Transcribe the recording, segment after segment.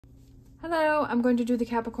Hello, I'm going to do the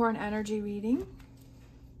Capricorn energy reading.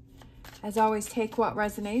 As always, take what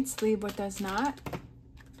resonates, leave what does not.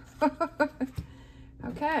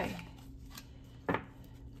 Okay. Got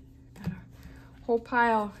a whole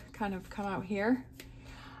pile kind of come out here.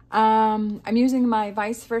 I'm using my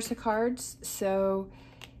vice versa cards, so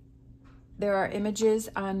there are images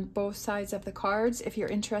on both sides of the cards. If you're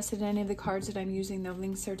interested in any of the cards that I'm using, the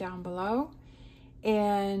links are down below.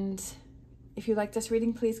 And if you like this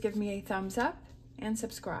reading, please give me a thumbs up and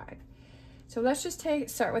subscribe. So let's just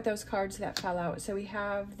start with those cards that fell out. So we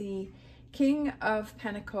have the King of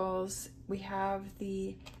Pentacles, we have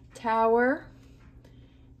the Tower,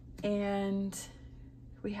 and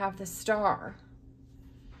we have the Star.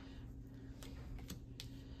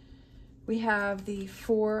 We have the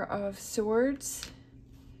Four of Swords,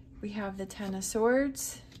 we have the Ten of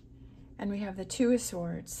Swords, and we have the Two of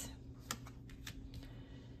Swords.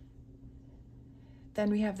 Then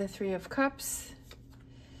we have the Three of Cups.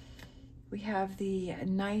 We have the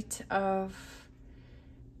Knight of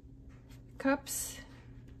Cups.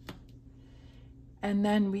 And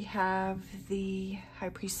then we have the High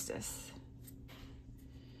Priestess.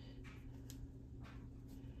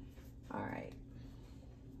 All right.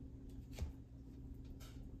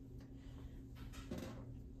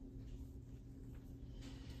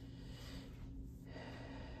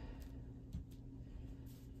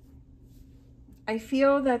 I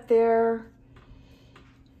feel that they're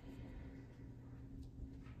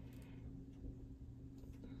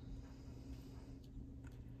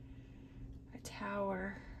a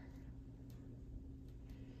tower.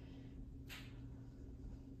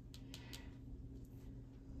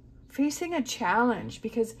 Facing a challenge,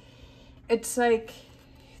 because it's like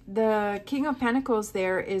the King of Pentacles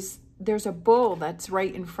there's a bull that's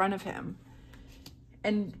right in front of him.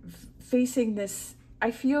 And facing this, I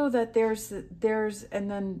feel that there's, and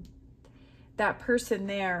then that person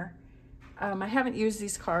there, I haven't used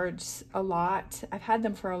these cards a lot. I've had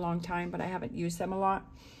them for a long time, but I haven't used them a lot.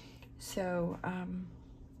 So,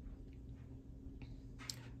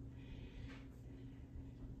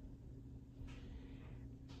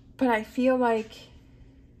 but I feel like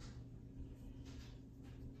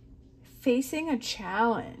facing a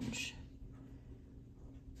challenge,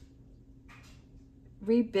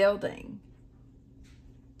 rebuilding,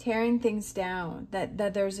 tearing things down,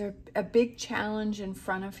 that there's a big challenge in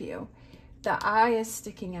front of you. The eye is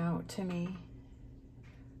sticking out to me.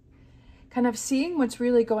 Kind of seeing what's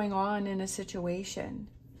really going on in a situation.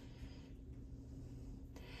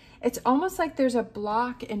 It's almost like there's a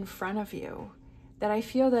block in front of you. That I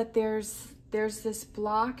feel that there's this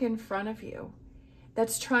block in front of you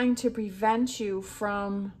that's trying to prevent you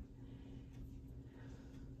from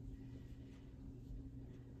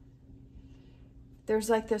there's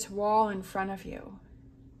like this wall in front of you.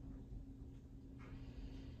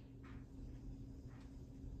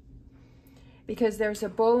 Because there's a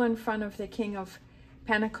bull in front of the King of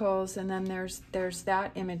Pentacles, and then there's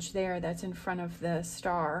that image there that's in front of the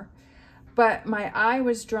Star. But my eye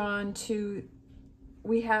was drawn to,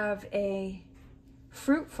 we have a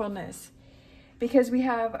fruitfulness, because we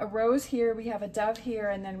have a rose here, we have a dove here,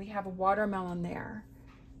 and then we have a watermelon there.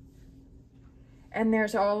 And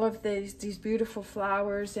there's all of these beautiful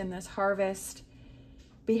flowers and this harvest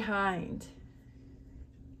behind.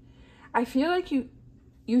 I feel like you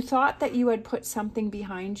thought that you had put something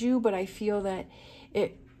behind you, but I feel that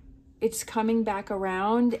it's coming back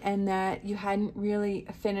around, and that you hadn't really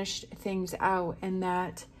finished things out, and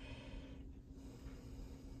that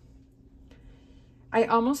I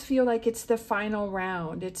almost feel like it's the final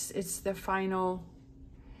round. It's the final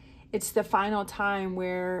time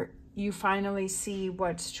where you finally see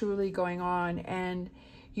what's truly going on, and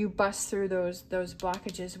you bust through those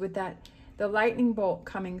blockages with the lightning bolt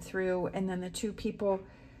coming through, and then the two people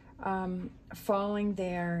falling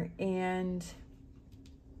there,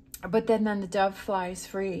 but then the dove flies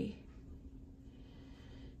free.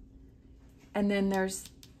 And then there's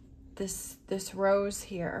this rose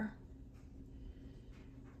here.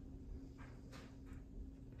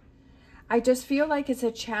 I just feel like it's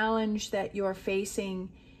a challenge that you're facing,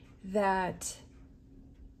 that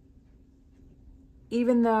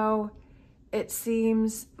even though it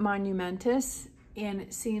seems monumentous and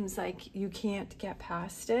it seems like you can't get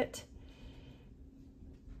past it,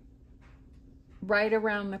 right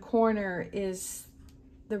around the corner is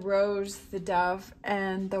the rose, the dove,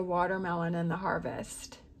 and the watermelon and the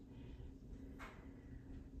harvest.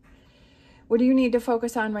 What do you need to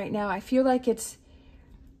focus on right now? I feel like it's,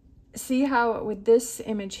 see how with this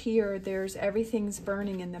image here, there's everything's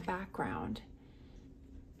burning in the background,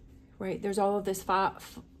 right? There's all of this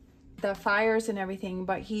the fires and everything,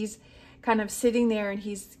 but he's kind of sitting there and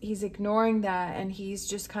he's ignoring that, and he's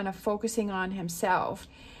just kind of focusing on himself.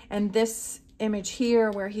 And this image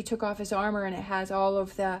here where he took off his armor and it has all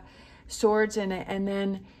of the swords in it, and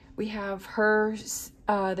then we have her,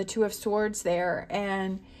 the Two of Swords there,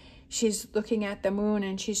 and she's looking at the moon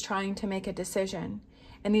and she's trying to make a decision.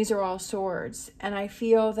 And these are all swords. And I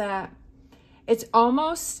feel that it's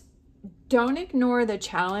almost, don't ignore the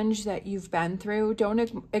challenge that you've been through.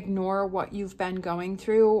 Don't ignore what you've been going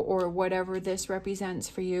through, or whatever this represents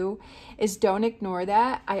for you, is don't ignore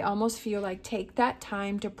that. I almost feel like take that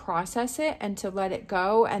time to process it and to let it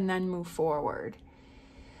go and then move forward.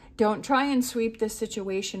 Don't try and sweep this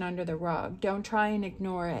situation under the rug. Don't try and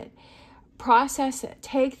ignore it. Process it.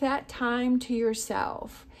 Take that time to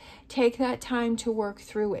yourself. Take that time to work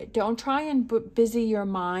through it. Don't try and busy your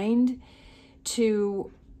mind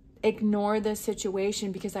to ignore this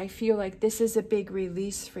situation, because I feel like this is a big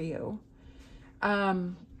release for you.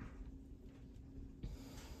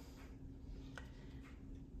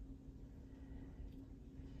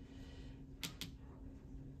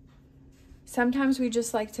 Sometimes we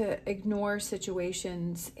just like to ignore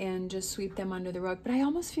situations and just sweep them under the rug, but I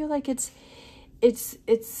almost feel like it's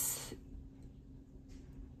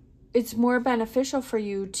more beneficial for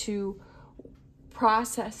you to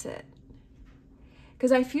process it.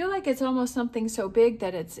 Because I feel like it's almost something so big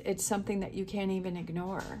that it's something that you can't even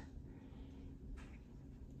ignore.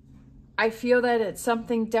 I feel that it's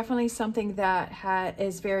definitely something that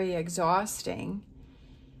is very exhausting.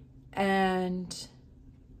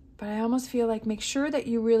 But I almost feel like make sure that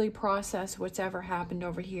you really process what's ever happened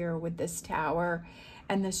over here with this tower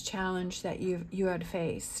and this challenge that you had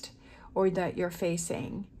faced, or that you're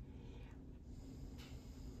facing.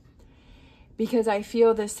 Because I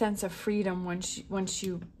feel this sense of freedom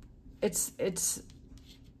it's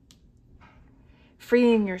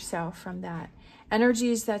freeing yourself from that.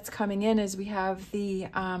 Energies that's coming in is we have the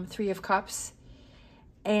Three of Cups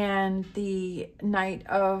and the Knight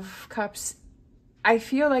of Cups. I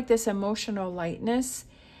feel like this emotional lightness,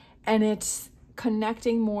 and it's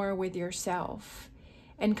connecting more with yourself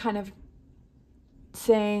and kind of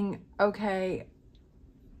saying, okay,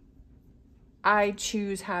 I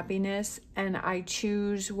choose happiness and I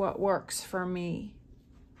choose what works for me.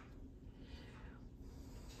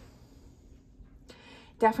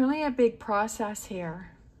 Definitely a big process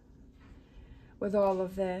here with all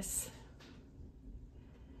of this.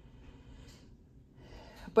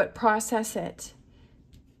 But process it.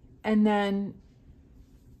 And then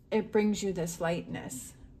it brings you this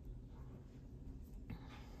lightness.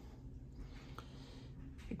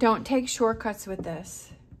 Don't take shortcuts with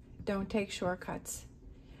this. Don't take shortcuts.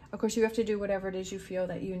 Of course, you have to do whatever it is you feel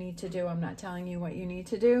that you need to do. I'm not telling you what you need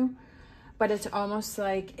to do. But it's almost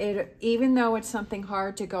like, even though it's something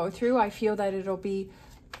hard to go through, I feel that it'll be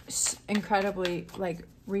incredibly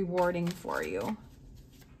rewarding for you.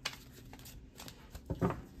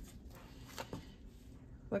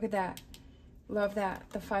 Look at that. Love that.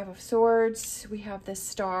 The Five of Swords. We have the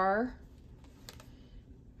Star.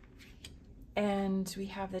 And we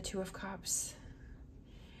have the Two of Cups.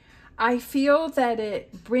 I feel that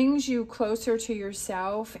it brings you closer to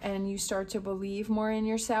yourself, and you start to believe more in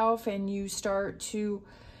yourself, and you start to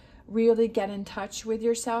really get in touch with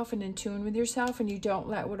yourself and in tune with yourself, and you don't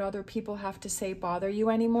let what other people have to say bother you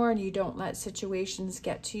anymore, and you don't let situations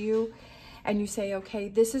get to you. And you say, okay,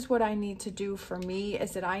 this is what I need to do for me,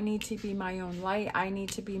 is that I need to be my own light. I need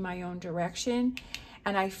to be my own direction.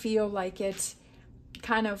 And I feel like it's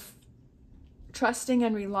kind of trusting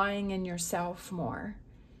and relying in yourself more.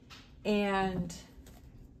 And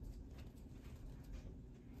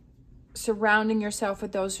surrounding yourself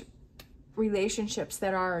with those relationships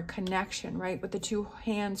that are a connection, right? With the two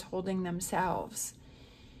hands holding themselves.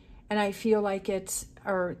 And I feel like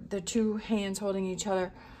or the two hands holding each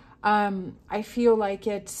other. I feel like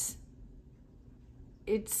I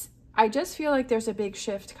just feel like there's a big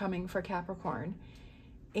shift coming for Capricorn,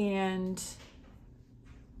 and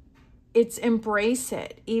it's embrace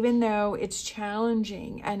it, even though it's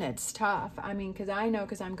challenging and it's tough. I mean,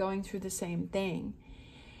 because I'm going through the same thing,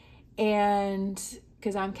 and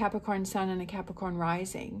because I'm Capricorn Sun and a Capricorn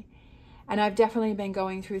Rising, and I've definitely been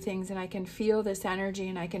going through things, and I can feel this energy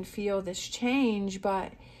and I can feel this change,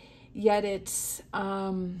 but yet it's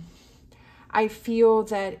I feel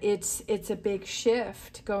that it's a big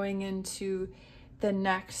shift going into the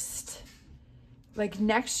next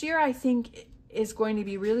year. I think is going to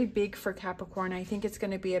be really big for Capricorn. I think it's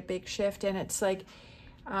going to be a big shift, and it's like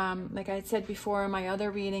I had said before in my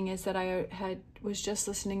other reading, is that I was just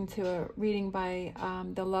listening to a reading by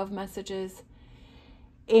the Love Messages,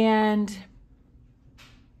 and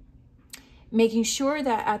making sure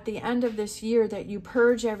that at the end of this year that you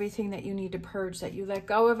purge everything that you need to purge, that you let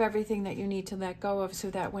go of everything that you need to let go of, so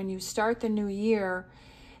that when you start the new year,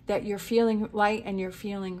 that you're feeling light and you're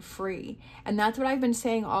feeling free. And that's what I've been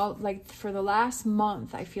saying all, like, for the last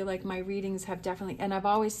month. I feel like my readings have definitely, and I've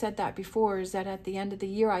always said that before, is that at the end of the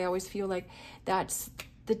year, I always feel like that's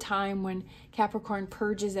the time when Capricorn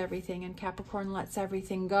purges everything and Capricorn lets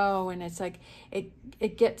everything go. And it's like,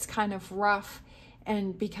 it gets kind of rough.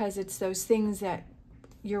 And because it's those things that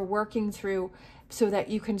you're working through, so that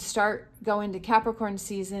you can start going to Capricorn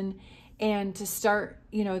season and to start,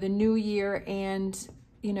 you know, the new year, and,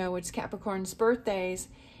 you know, it's Capricorn's birthdays,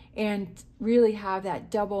 and really have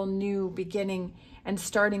that double new beginning, and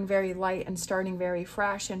starting very light and starting very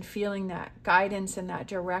fresh, and feeling that guidance and that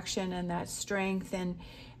direction and that strength. And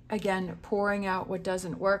again, pouring out what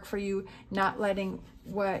doesn't work for you, not letting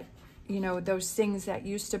what, you know, those things that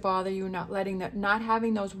used to bother you, not letting that, not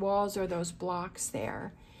having those walls or those blocks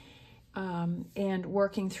there, and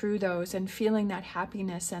working through those and feeling that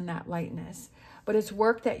happiness and that lightness. But it's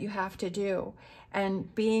work that you have to do,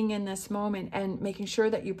 and being in this moment and making sure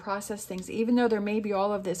that you process things, even though there may be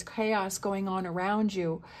all of this chaos going on around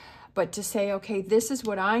you, but to say, okay, this is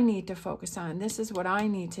what I need to focus on. This is what I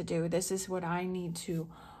need to do. This is what I need to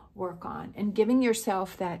work on, and giving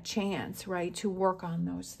yourself that chance, right, to work on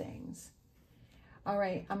those things. All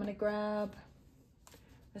right, I'm going to grab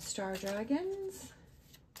the Star Dragons.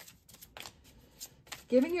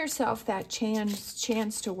 Giving yourself that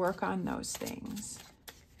chance to work on those things.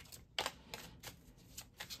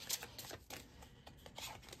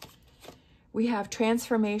 We have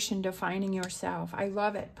transformation, defining yourself. I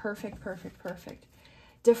love it. Perfect, perfect, perfect.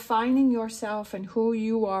 Defining yourself and who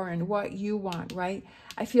you are and what you want, right?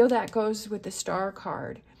 I feel that goes with the Star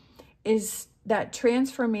card, is that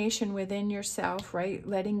transformation within yourself, right?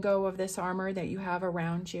 Letting go of this armor that you have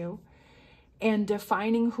around you, and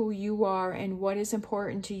defining who you are and what is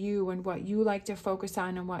important to you and what you like to focus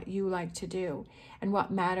on and what you like to do and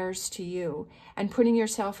what matters to you, and putting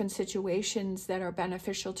yourself in situations that are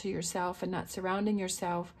beneficial to yourself, and not surrounding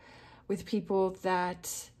yourself with people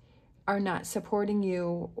that are not supporting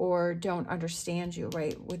you or don't understand you,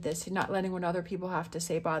 right? With this, not letting what other people have to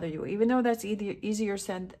say bother you, even though that's easier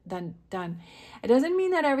said than done. It doesn't mean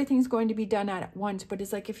that everything's going to be done at once, but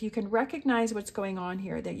it's like, if you can recognize what's going on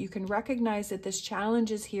here, that you can recognize that this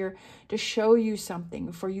challenge is here to show you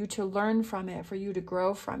something, for you to learn from it, for you to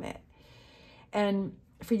grow from it, and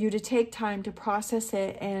for you to take time to process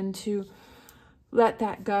it and to let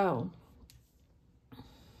that go.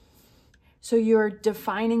 So you're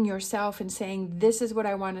defining yourself and saying, this is what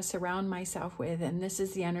I want to surround myself with, and this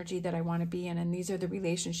is the energy that I want to be in, and these are the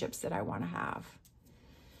relationships that I want to have.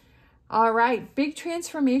 All right, big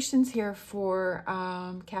transformations here for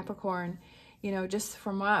Capricorn, you know, just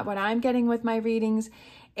from what I'm getting with my readings.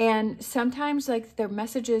 And sometimes, like, the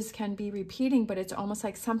messages can be repeating, but it's almost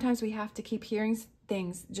like sometimes we have to keep hearing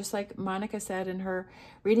things, just like Monica said in her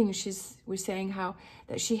reading. Was saying how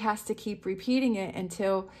that she has to keep repeating it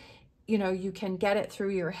until, you know, you can get it through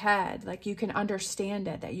your head, like you can understand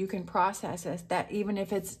it, that you can process it, that even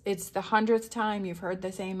if it's the 100th time you've heard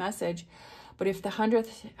the same message, but if the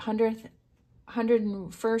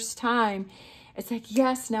 101st time, it's like,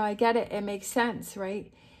 yes, now I get it, it makes sense,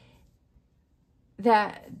 right?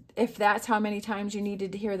 That if that's how many times you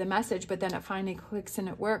needed to hear the message, but then it finally clicks and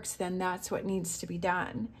it works, then that's what needs to be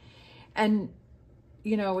done. And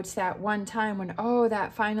you know, it's that one time when, oh,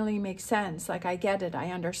 that finally makes sense. Like, I get it. I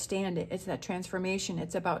understand it. It's that transformation.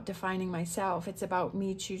 It's about defining myself. It's about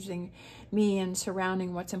me choosing me and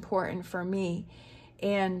surrounding what's important for me.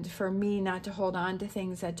 And for me not to hold on to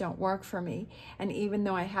things that don't work for me. And even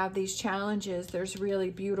though I have these challenges, there's really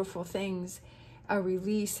beautiful things, a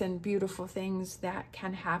release and beautiful things that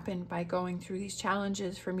can happen by going through these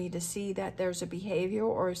challenges, for me to see that there's a behavior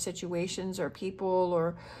or situations or people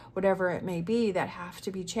or whatever it may be that have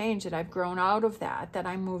to be changed, that I've grown out of that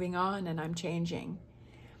I'm moving on and I'm changing.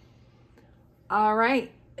 All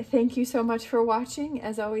right. Thank you so much for watching.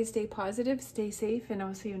 As always, stay positive, stay safe, and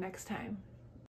I'll see you next time.